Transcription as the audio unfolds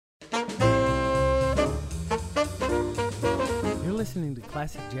listening to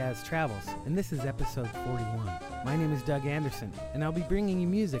Classic Jazz Travels, and this is episode 41. My name is Doug Anderson, and I'll be bringing you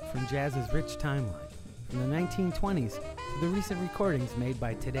music from jazz's rich timeline, from the 1920s to the recent recordings made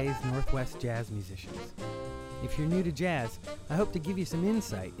by today's Northwest jazz musicians. If you're new to jazz, I hope to give you some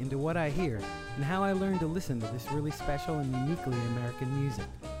insight into what I hear and how I learned to listen to this really special and uniquely American music.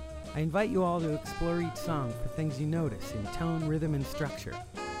 I invite you all to explore each song for things you notice in tone, rhythm, and structure.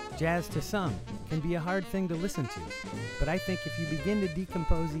 Jazz to some can be a hard thing to listen to, but I think if you begin to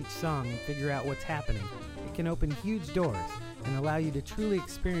decompose each song and figure out what's happening, it can open huge doors and allow you to truly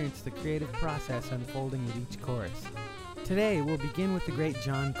experience the creative process unfolding with each chorus. Today, we'll begin with the great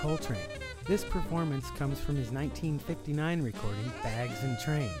John Coltrane. This performance comes from his 1959 recording, Bags and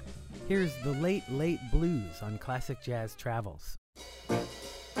Train. Here's the Late, Late Blues on Classic Jazz Travels.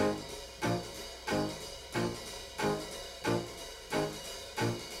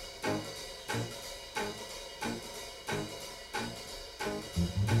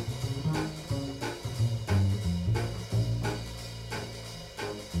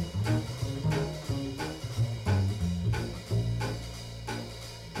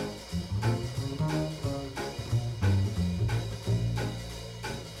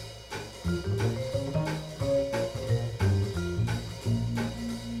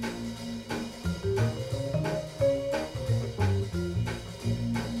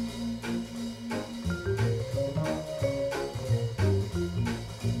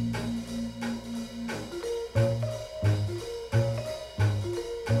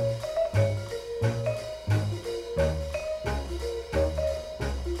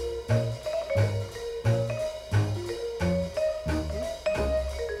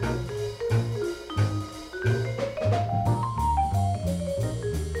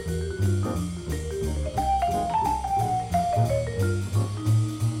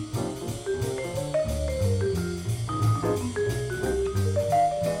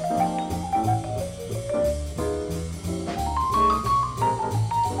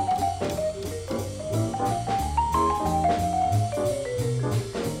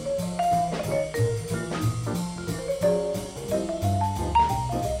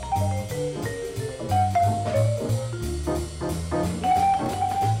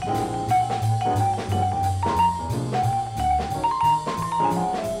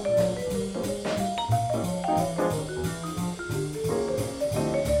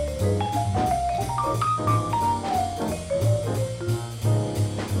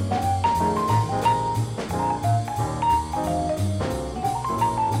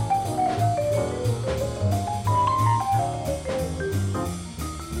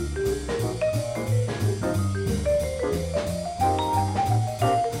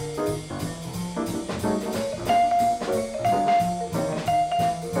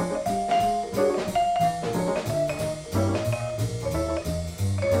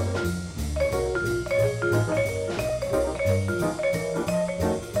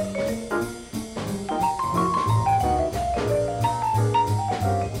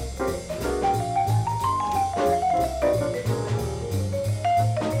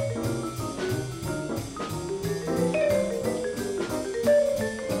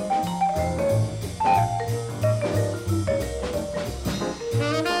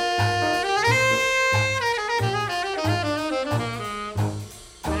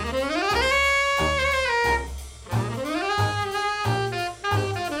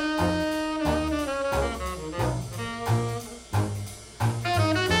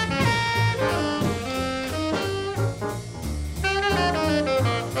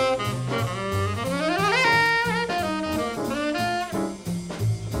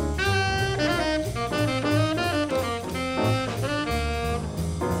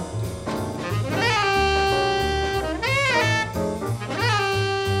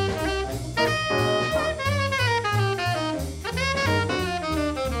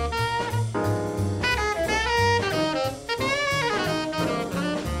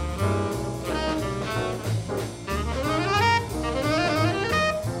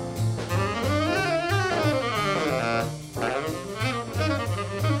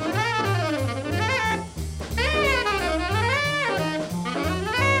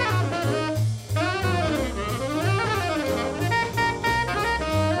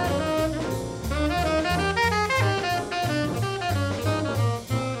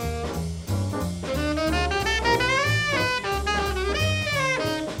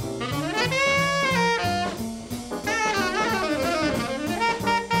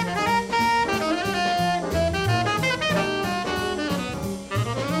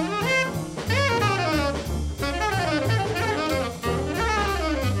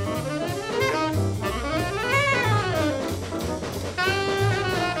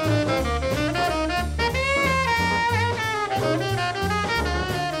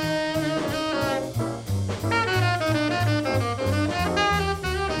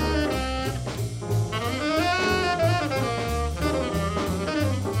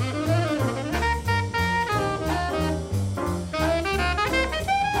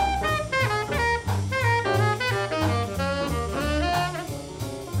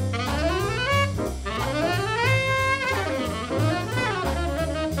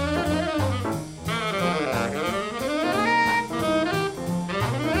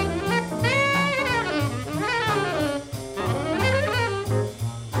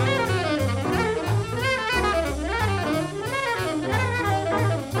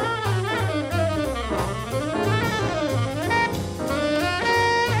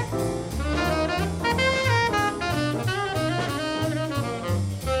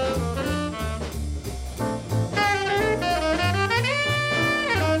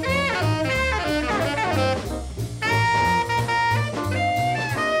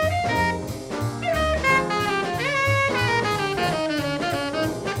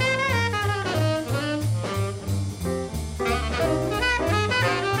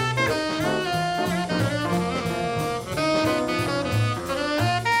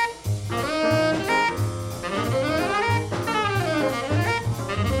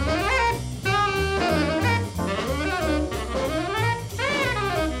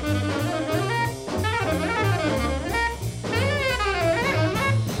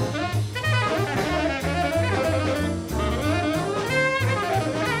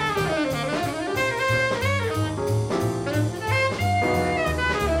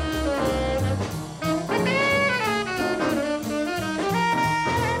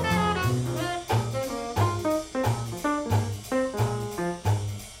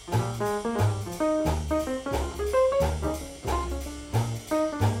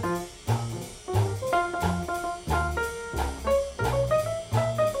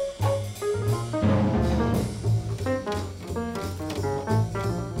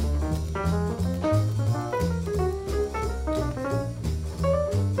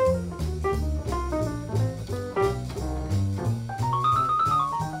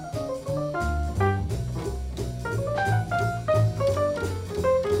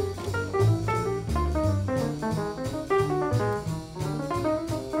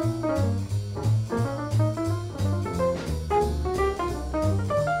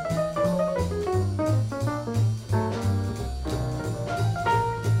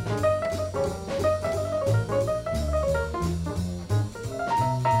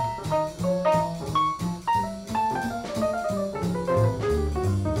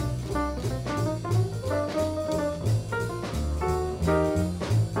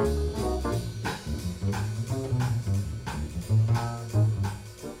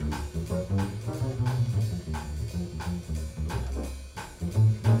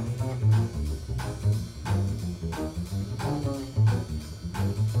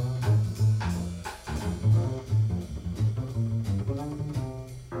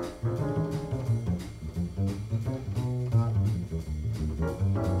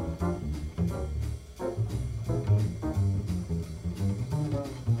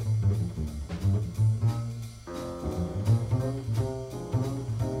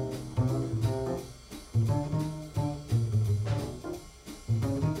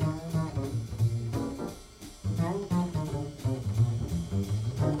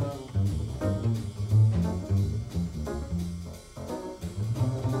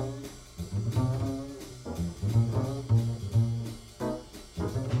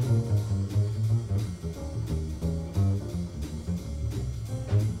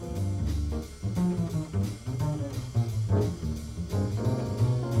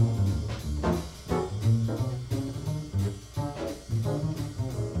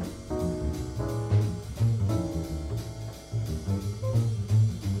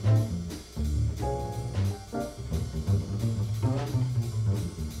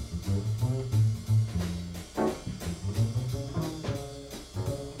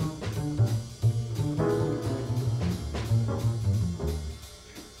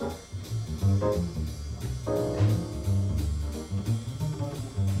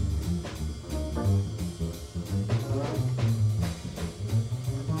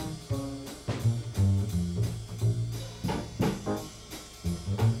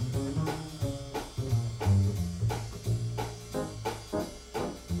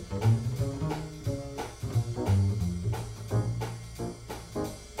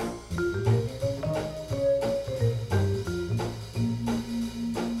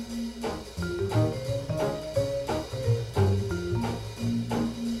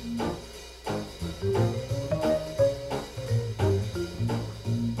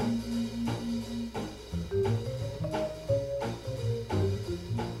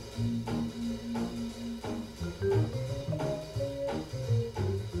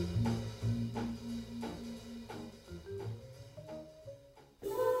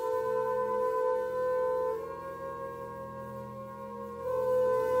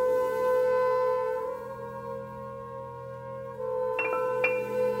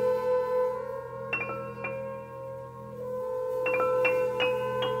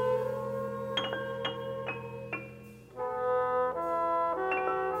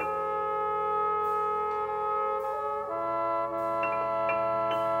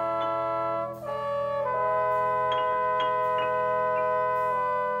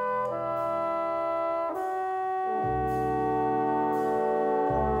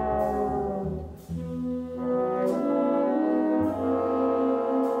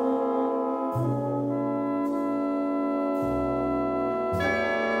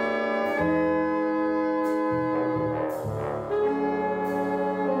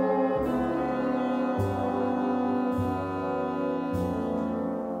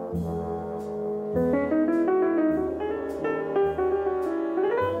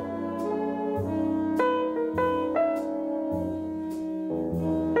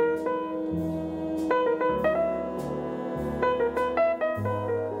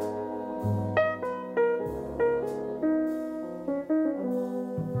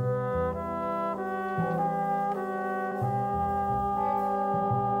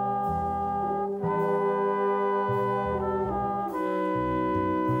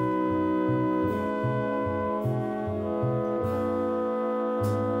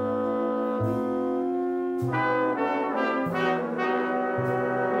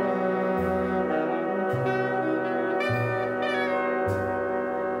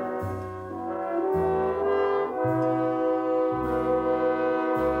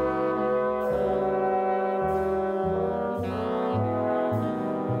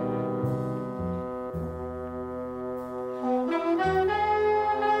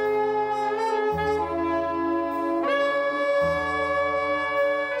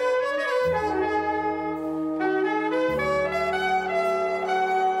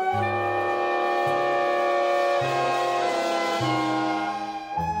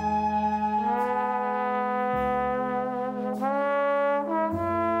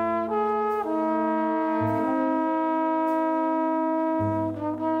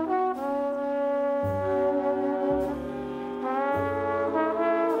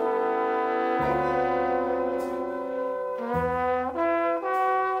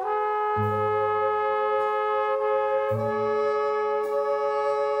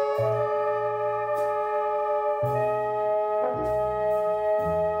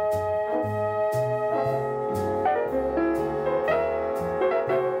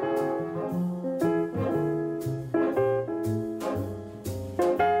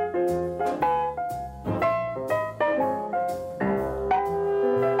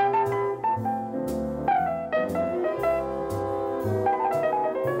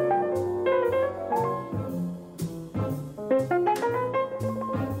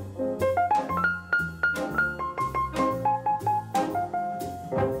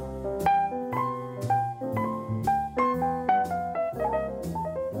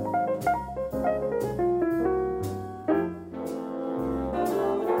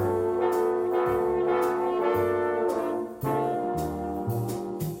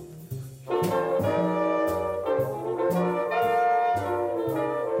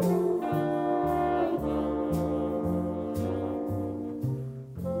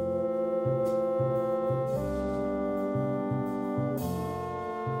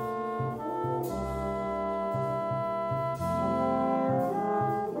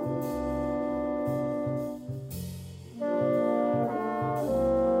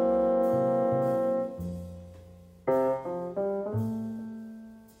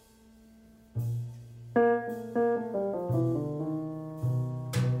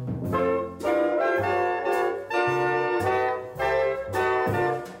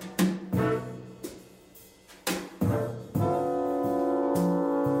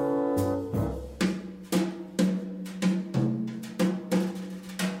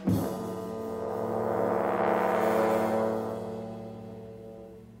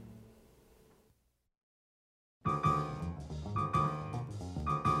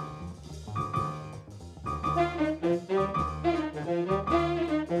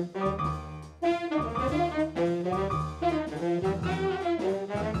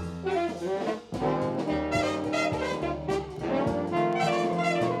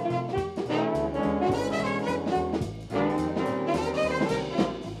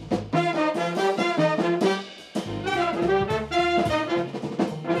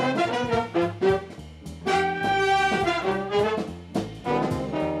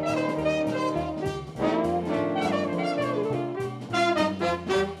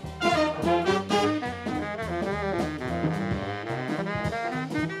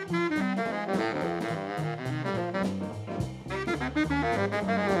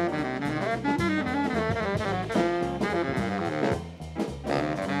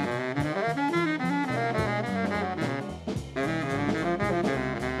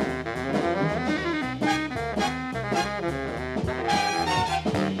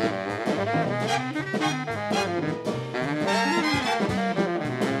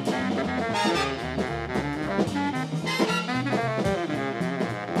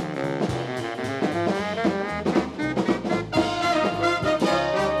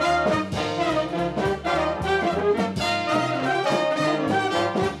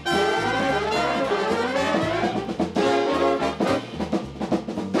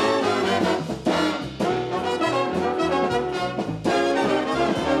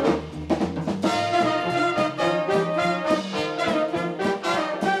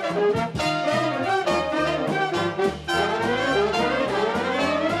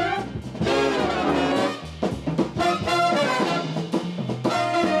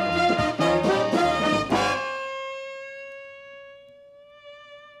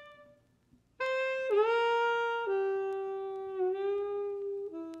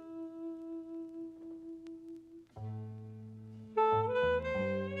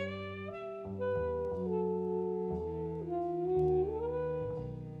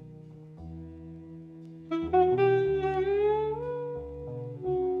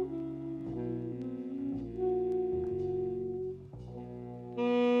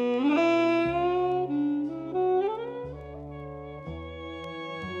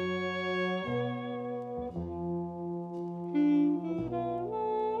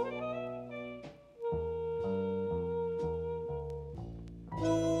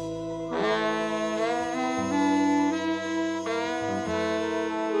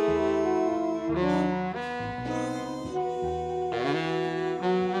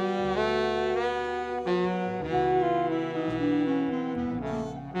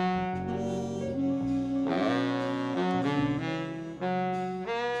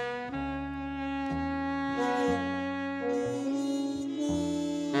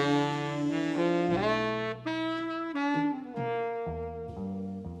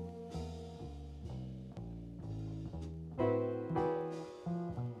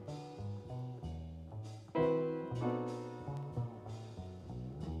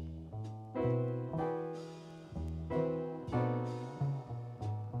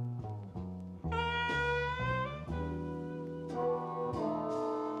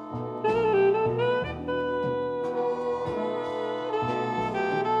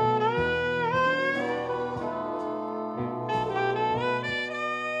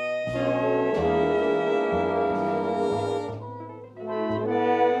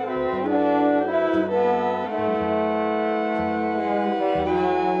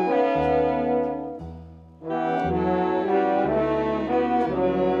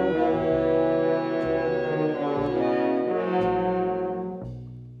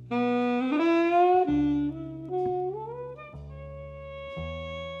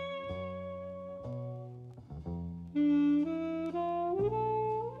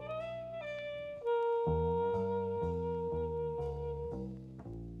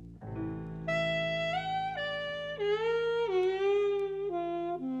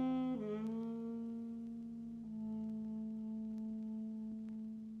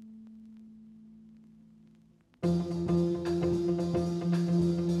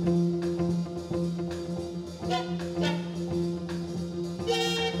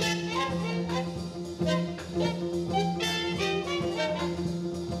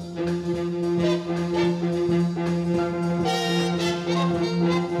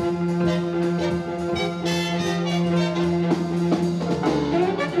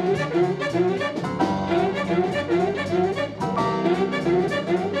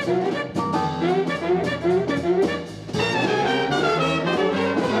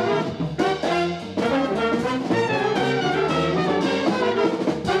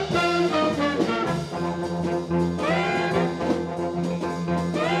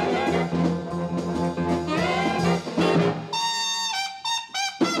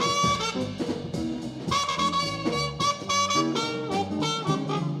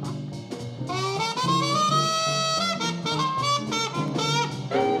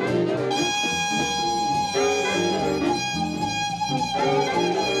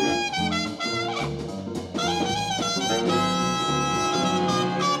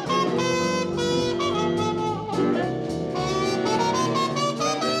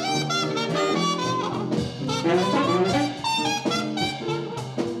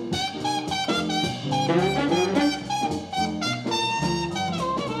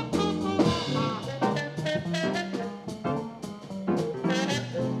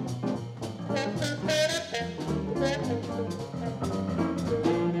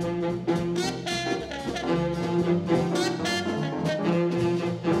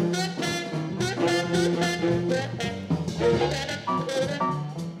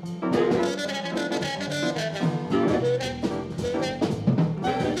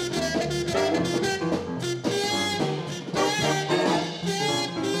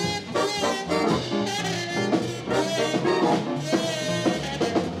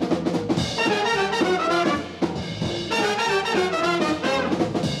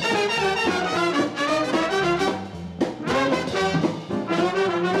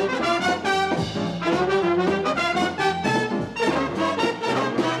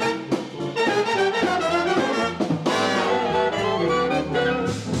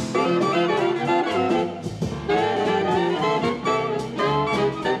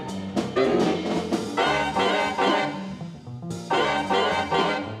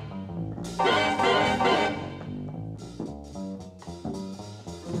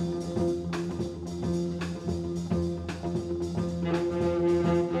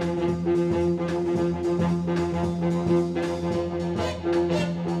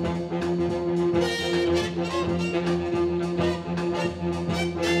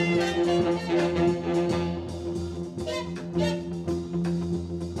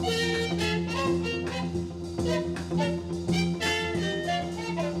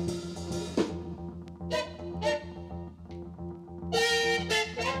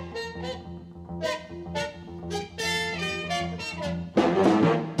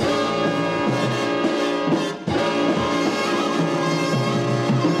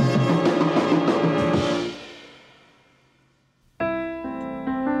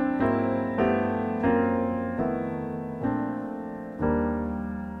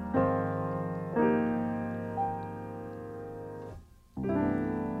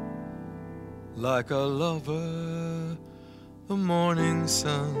 like a lover, the morning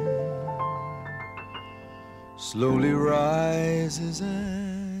sun slowly rises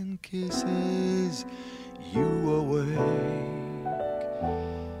and kisses you awake.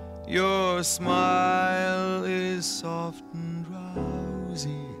 Your smile is soft and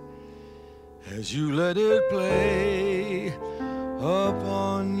drowsy as you let it play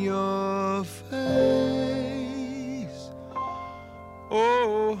upon your face.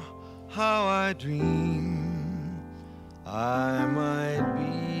 Oh, how I dream I might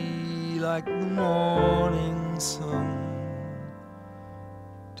be like the morning sun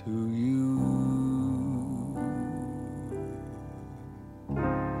to you.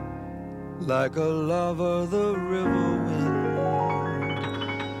 Like a lover, the river wind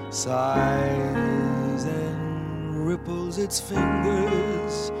sighs and ripples its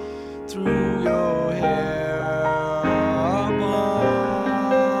fingers through your hair.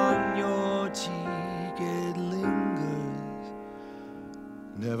 Upon your cheek it lingers,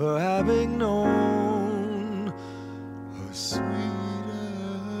 never having known a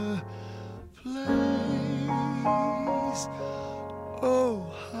sweeter place. Oh,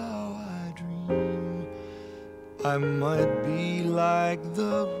 how I dream I might be like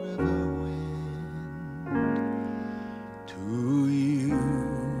the river wind to you.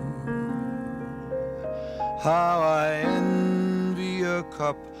 How I envy a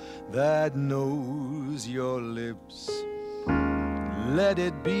cup that knows your lips. Let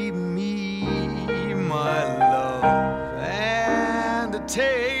it be me, my love, and a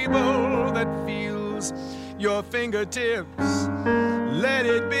table that feels your fingertips. Let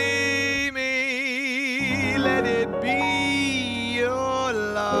it be me, let it be your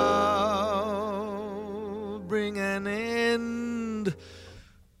love. Bring an end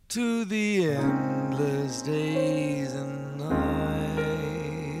to the endless days and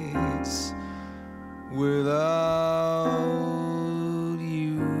nights without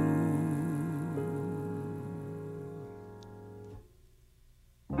you.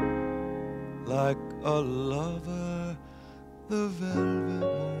 Like a lover, the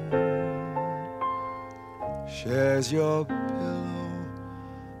velvet moon shares your pillow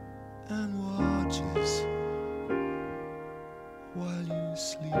and watches while you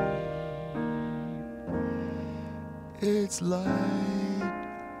sleep. Its light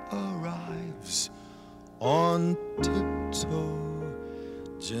arrives on tiptoe,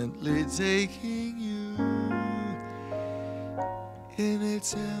 gently taking you in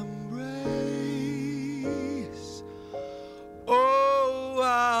its embrace. Oh,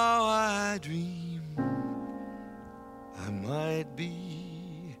 how I dream I might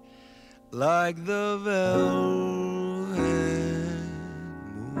be like the velvet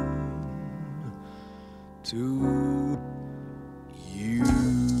moon to you.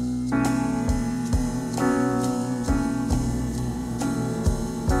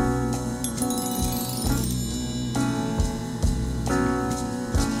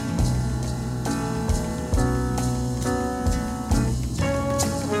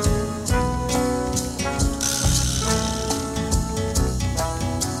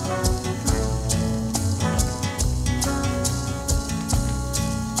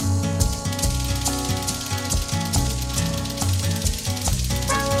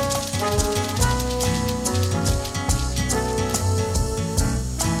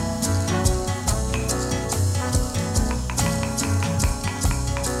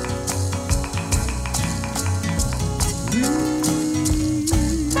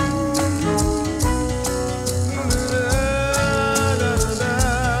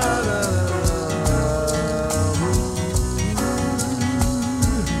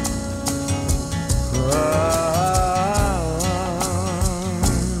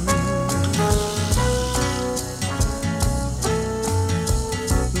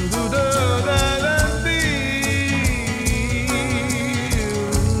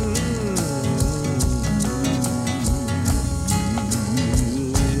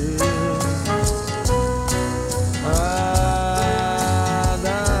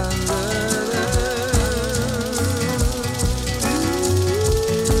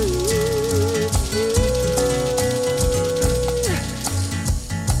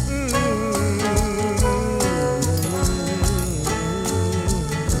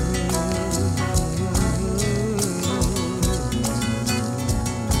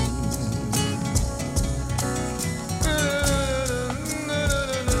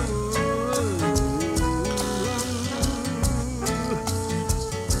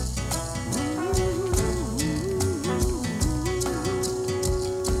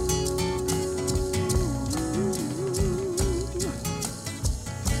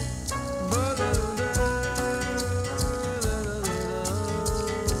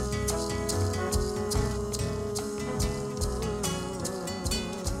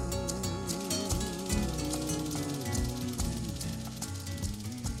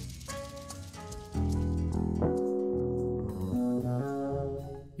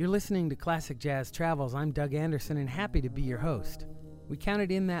 You're listening to Classic Jazz Travels. I'm Doug Anderson and happy to be your host. We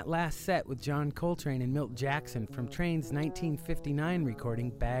counted in that last set with John Coltrane and Milt Jackson from Train's 1959 recording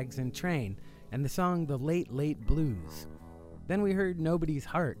Bags and Train and the song The Late Late Blues. Then we heard Nobody's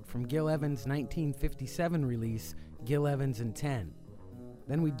Heart from Gil Evans' 1957 release Gil Evans and 10.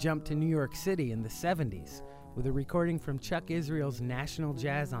 Then we jumped to New York City in the 70s with a recording from Chuck Israel's National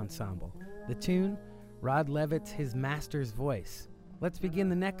Jazz Ensemble. The tune, Rod Levitt's His Master's Voice. Let's begin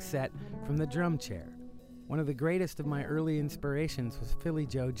the next set from the drum chair. One of the greatest of my early inspirations was Philly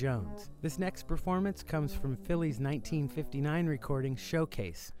Joe Jones. This next performance comes from Philly's 1959 recording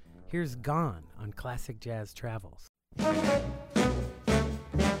Showcase. Here's Gone on Classic Jazz Travels.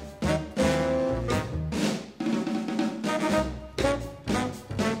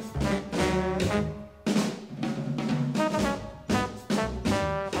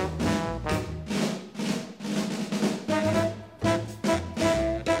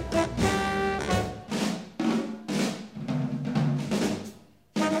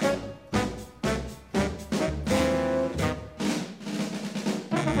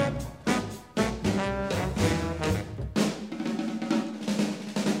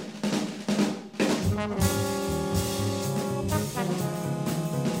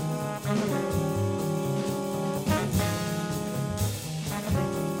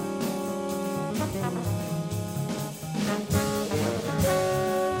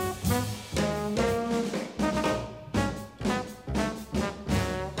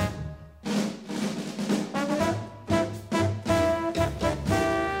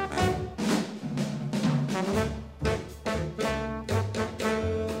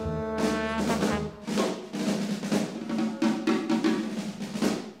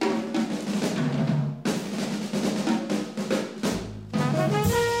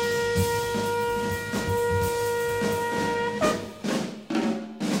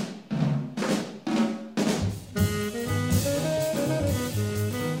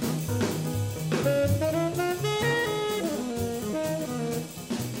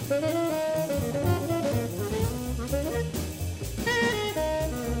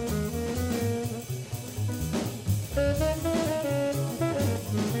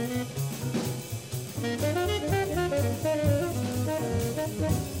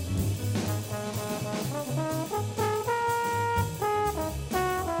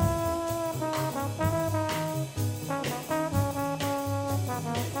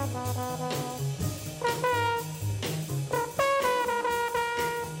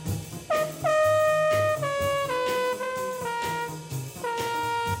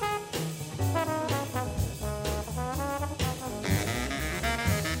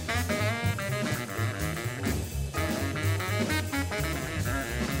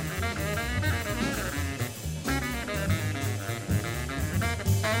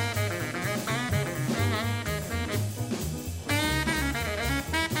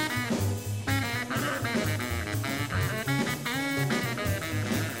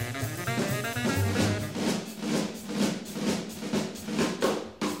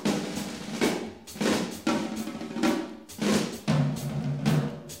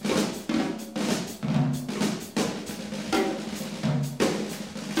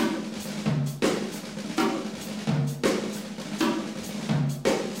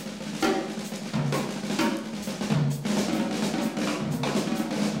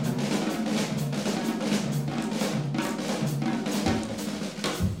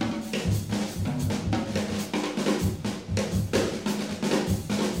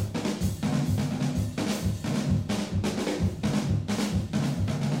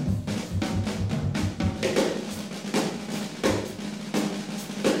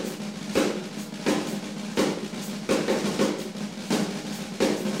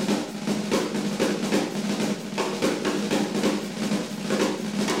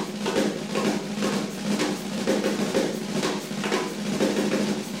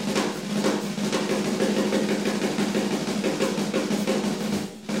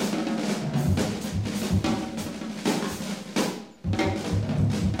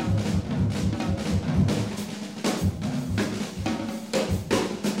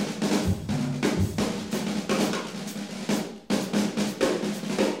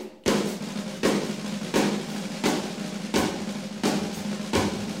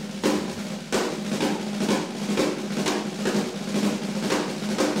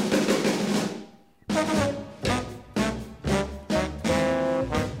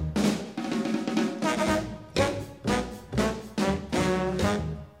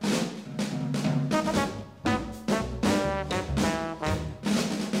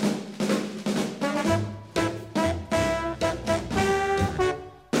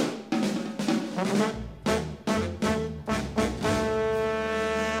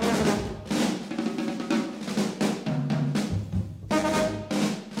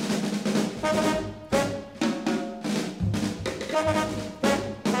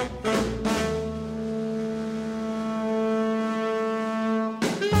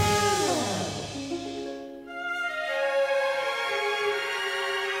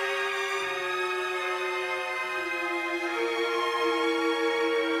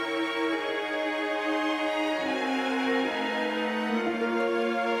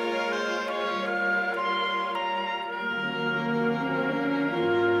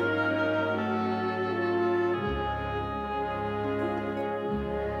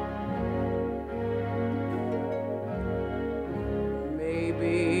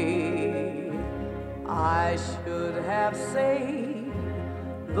 I should have saved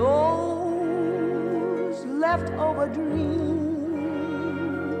those leftover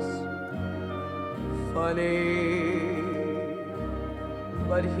dreams. Funny,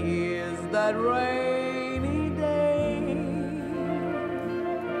 but here's that rainy day.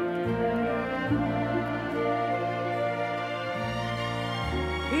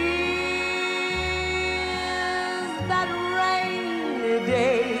 Here's that rainy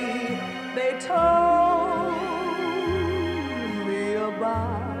day they told me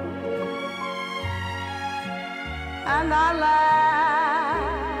about, and I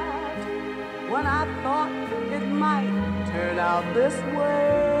laughed when I thought it might turn out this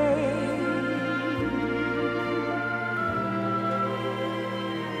way.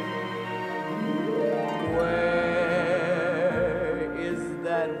 Where is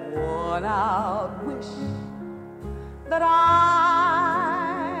that worn-out wish that I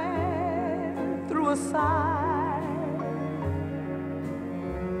threw aside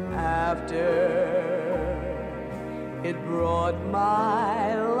after it brought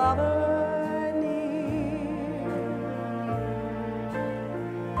my lover near?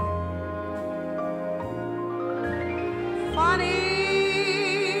 Funny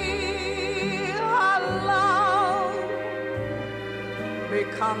how love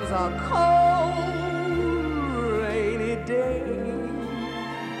becomes a cold, rainy day.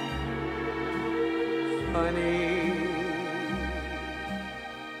 Funny,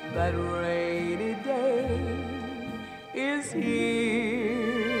 that rainy day is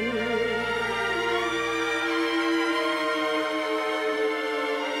here.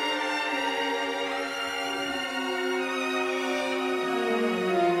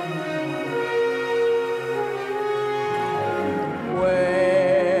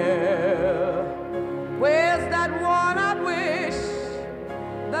 Where's that one-eyed wish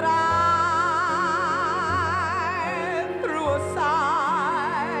that I threw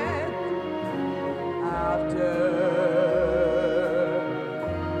aside after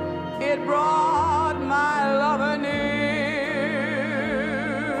it brought my lover near?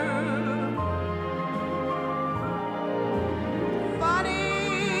 Funny,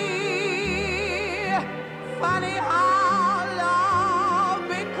 funny how love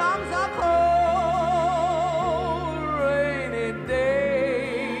becomes a cold, rainy day.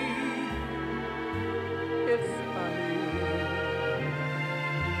 It's funny,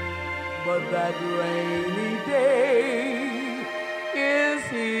 but that rainy day is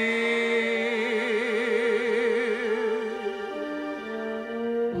here.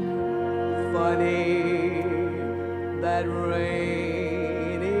 Funny, that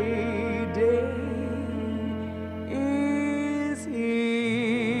rainy day is here.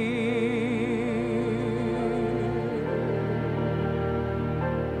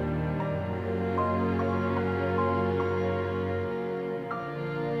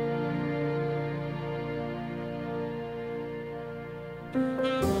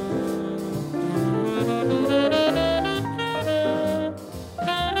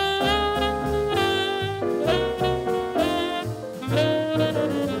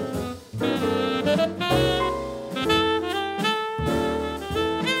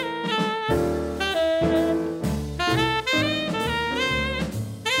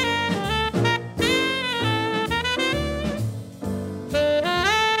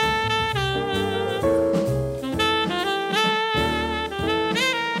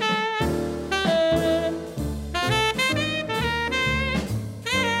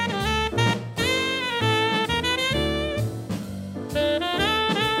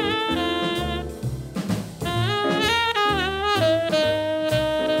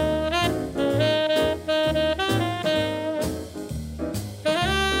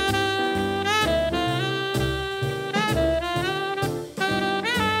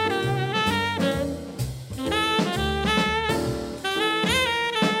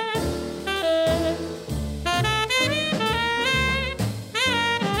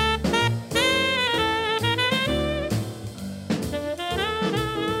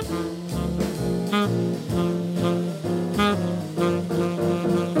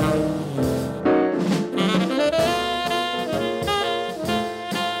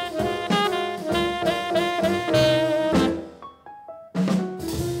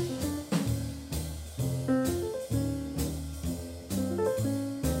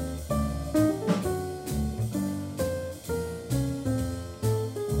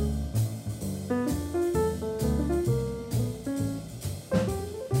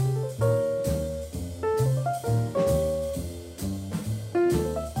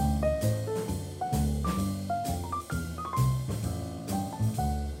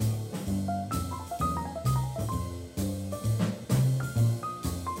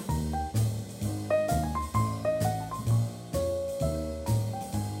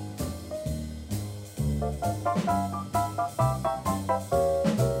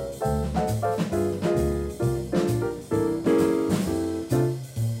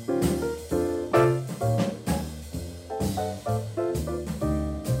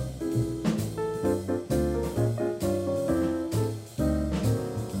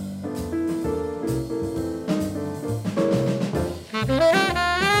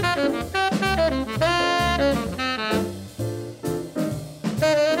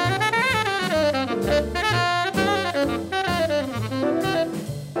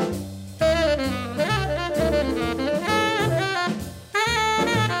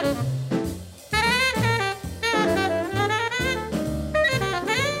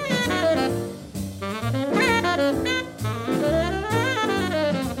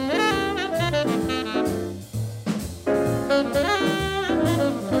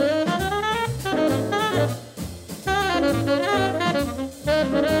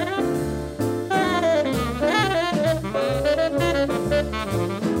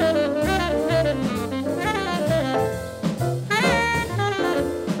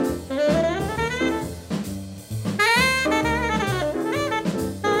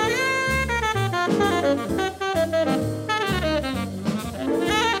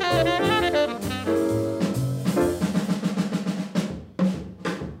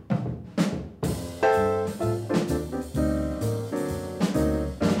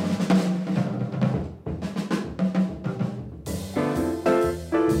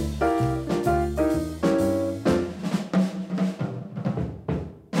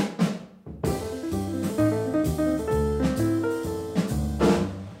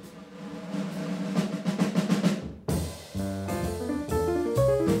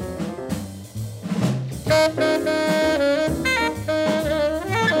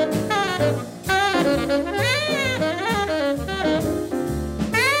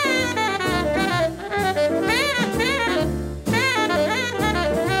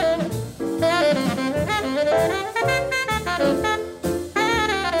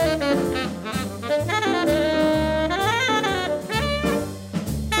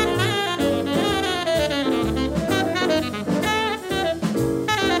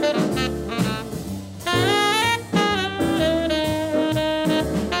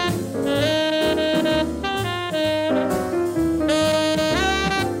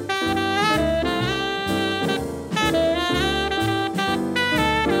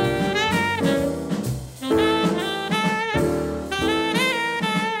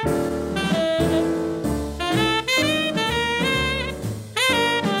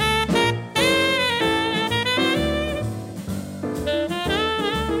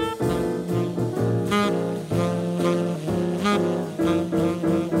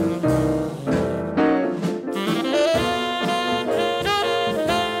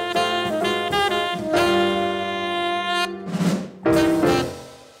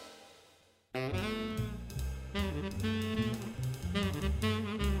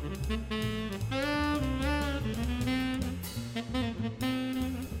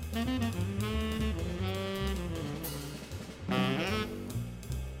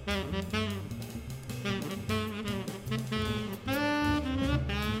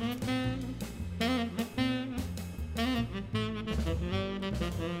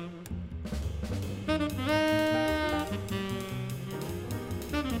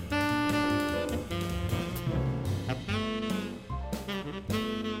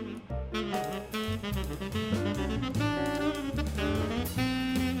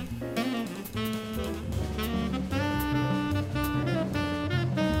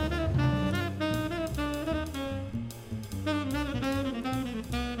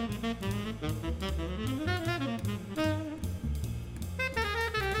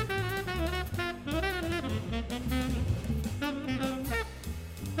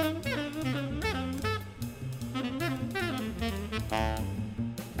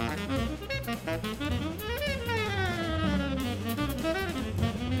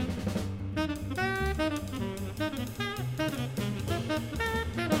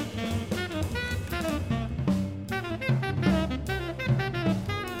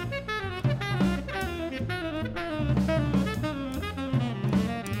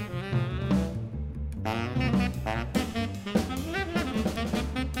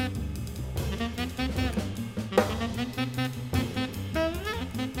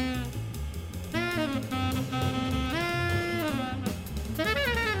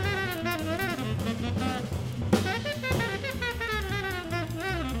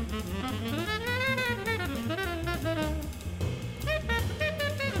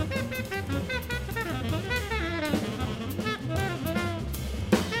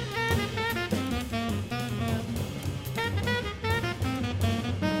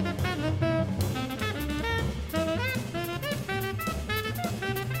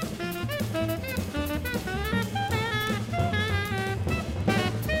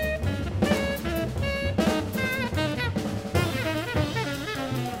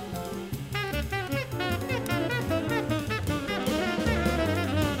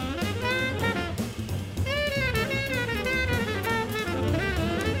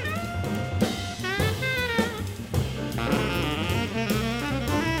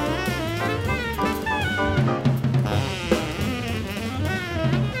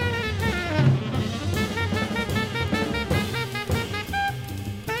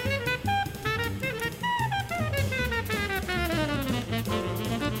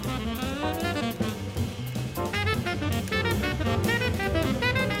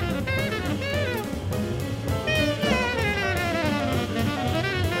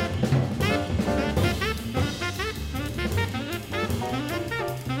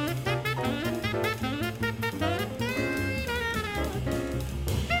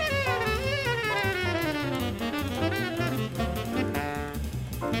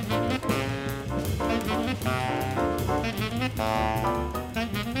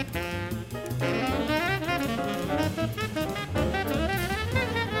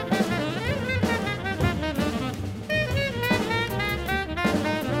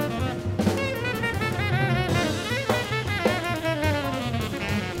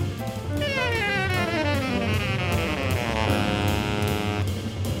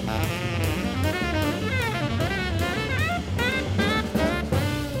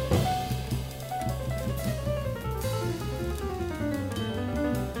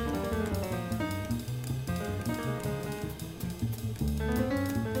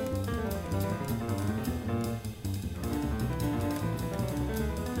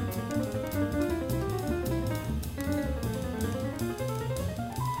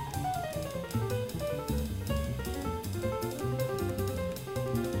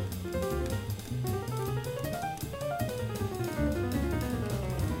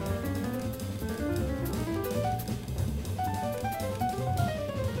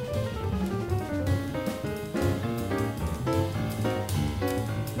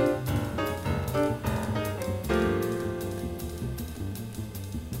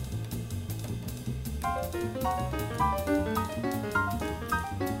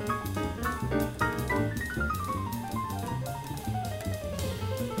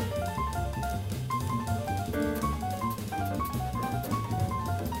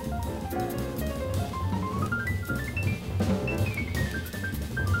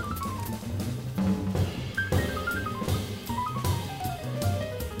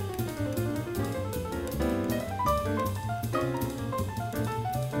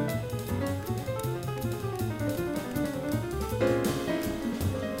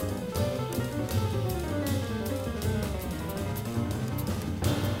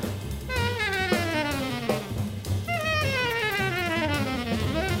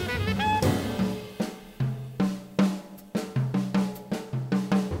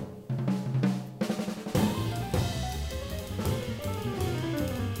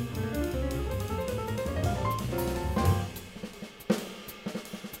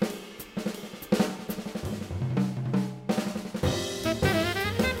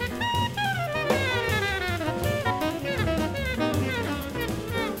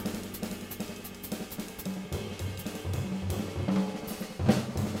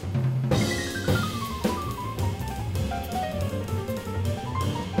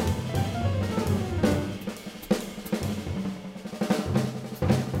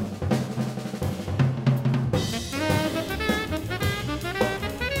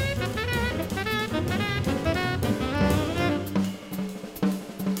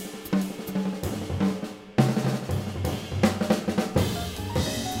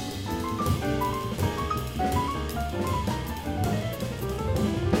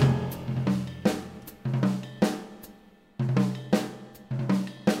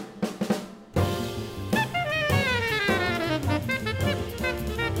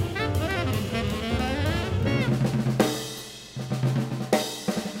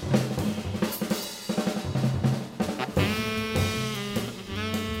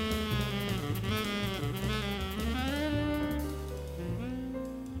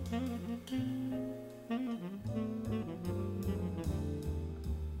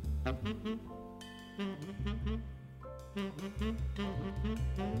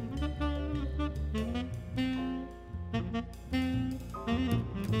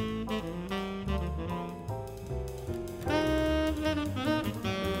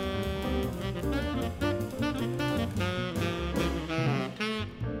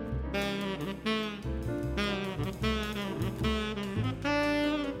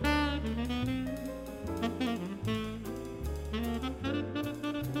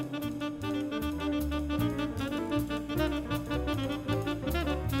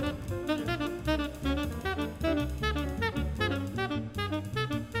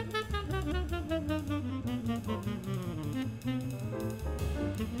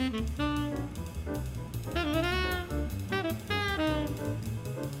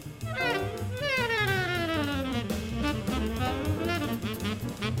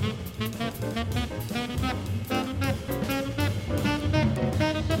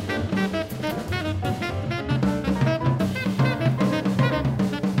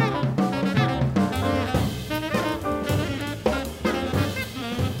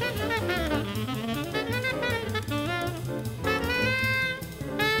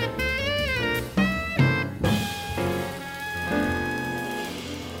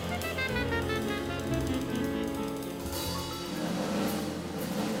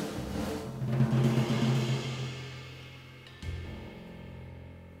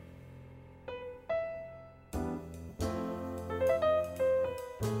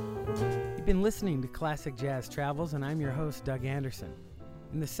 You've been listening to Classic Jazz Travels, and I'm your host, Doug Anderson.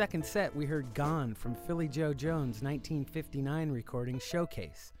 In the second set, we heard Gone from Philly Joe Jones' 1959 recording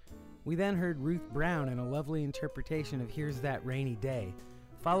Showcase. We then heard Ruth Brown in a lovely interpretation of Here's That Rainy Day,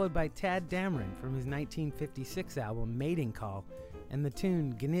 followed by Tad Dameron from his 1956 album Mating Call and the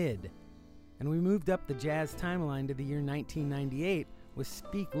tune Gnid. And we moved up the jazz timeline to the year 1998 with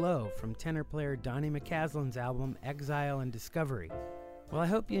Speak Low from tenor player Donnie McCaslin's album Exile and Discovery. Well, I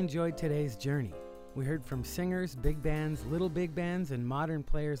hope you enjoyed today's journey. We heard from singers, big bands, little big bands, and modern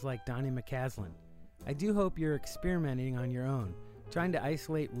players like Donnie McCaslin. I do hope you're experimenting on your own, trying to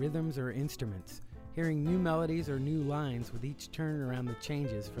isolate rhythms or instruments, hearing new melodies or new lines with each turn around the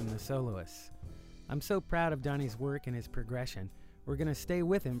changes from the soloists. I'm so proud of Donnie's work and his progression. We're going to stay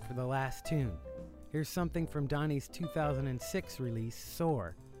with him for the last tune. Here's something from Donnie's 2006 release,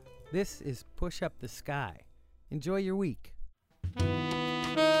 Soar. This is Push Up the Sky. Enjoy your week.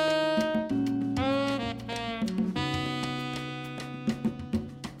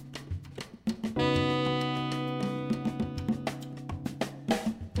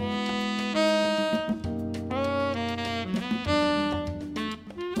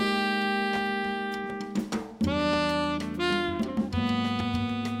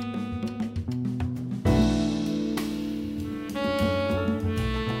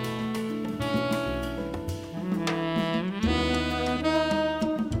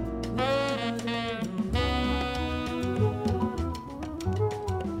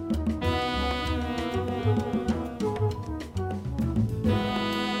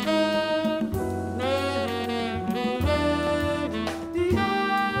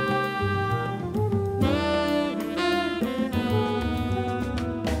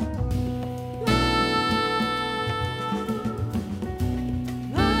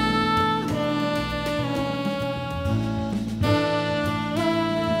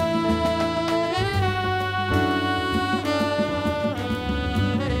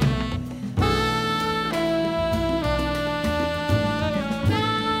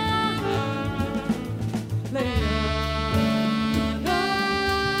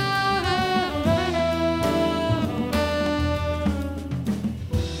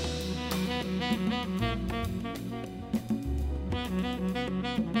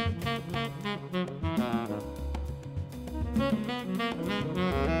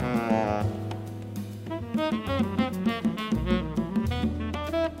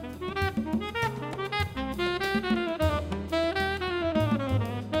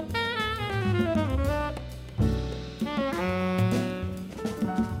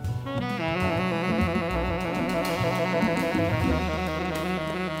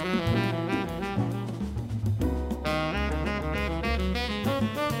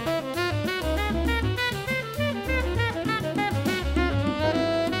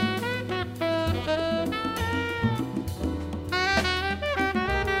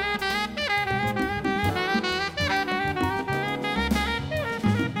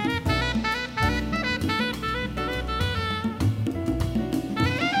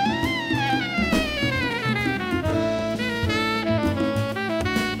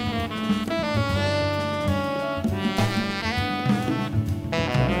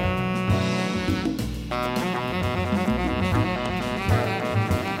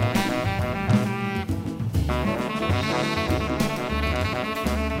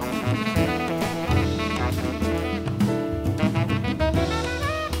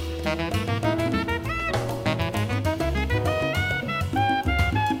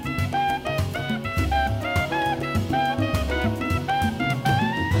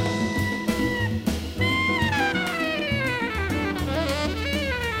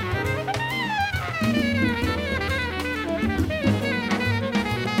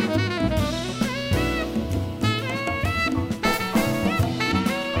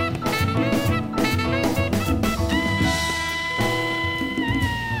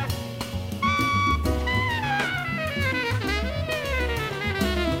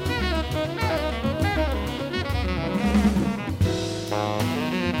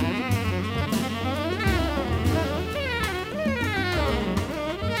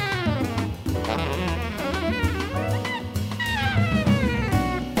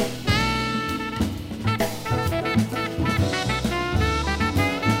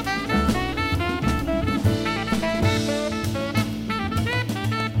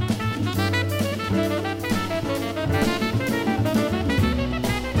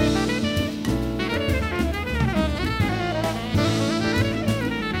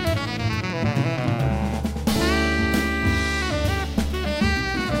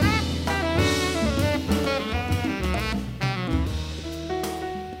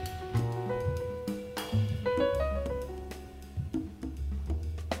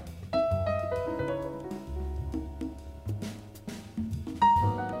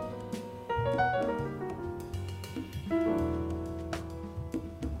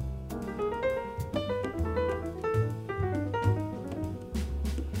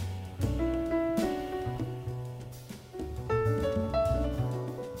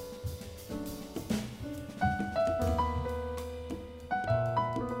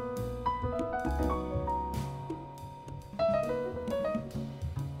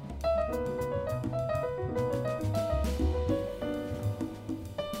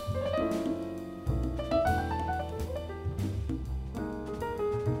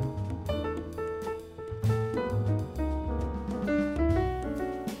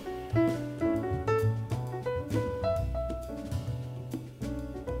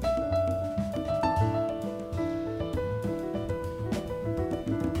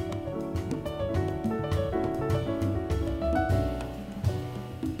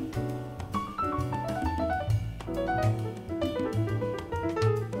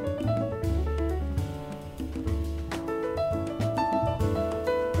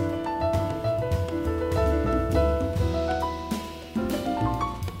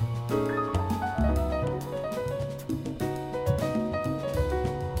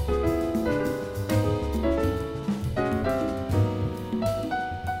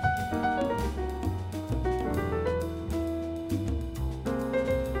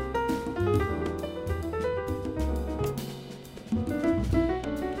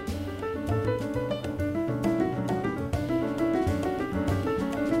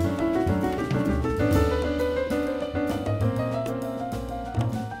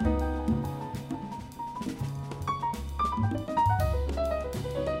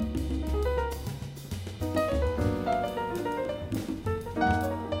 Thank you.